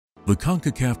The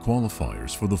Concacaf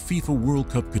qualifiers for the FIFA World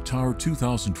Cup Qatar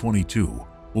 2022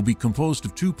 will be composed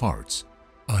of two parts,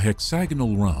 a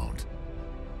hexagonal round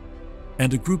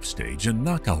and a group stage and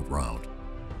knockout round.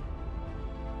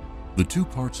 The two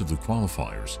parts of the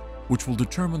qualifiers, which will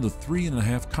determine the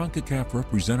 3.5 Concacaf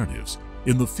representatives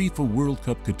in the FIFA World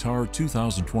Cup Qatar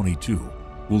 2022,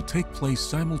 will take place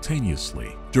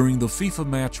simultaneously during the FIFA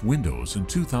match windows in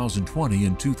 2020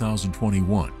 and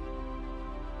 2021.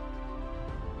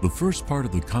 The first part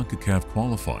of the Concacaf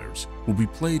qualifiers will be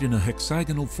played in a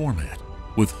hexagonal format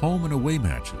with home and away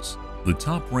matches. The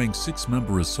top-ranked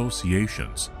 6-member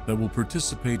associations that will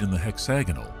participate in the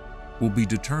hexagonal will be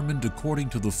determined according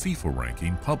to the FIFA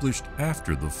ranking published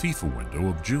after the FIFA window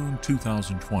of June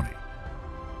 2020.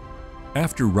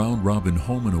 After round-robin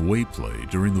home and away play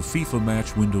during the FIFA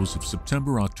match windows of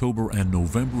September, October, and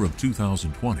November of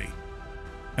 2020,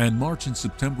 and March and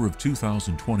September of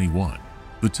 2021,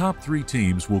 the top 3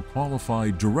 teams will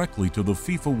qualify directly to the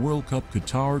FIFA World Cup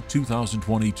Qatar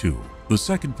 2022. The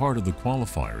second part of the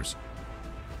qualifiers,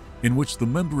 in which the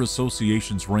member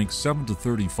associations ranked 7 to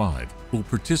 35 will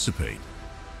participate,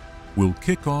 will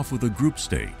kick off with a group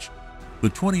stage. The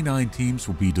 29 teams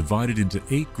will be divided into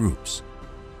 8 groups.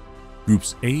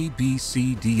 Groups A, B,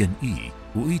 C, D, and E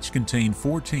will each contain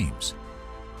 4 teams,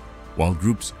 while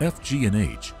groups F, G, and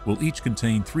H will each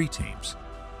contain 3 teams.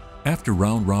 After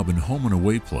round-robin home and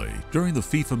away play during the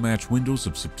FIFA match windows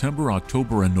of September,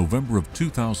 October, and November of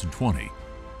 2020,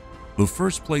 the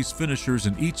first-place finishers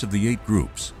in each of the 8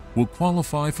 groups will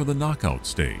qualify for the knockout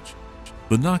stage.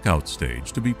 The knockout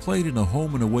stage, to be played in a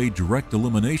home and away direct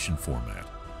elimination format,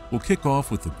 will kick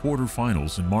off with the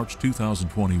quarterfinals in March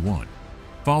 2021,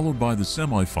 followed by the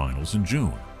semifinals in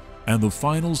June, and the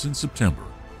finals in September.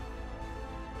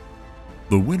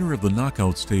 The winner of the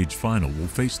knockout stage final will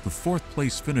face the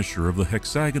 4th-place finisher of the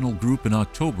hexagonal group in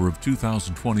October of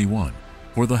 2021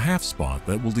 for the half spot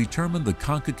that will determine the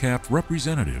CONCACAF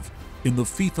representative in the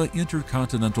FIFA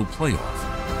Intercontinental Playoff.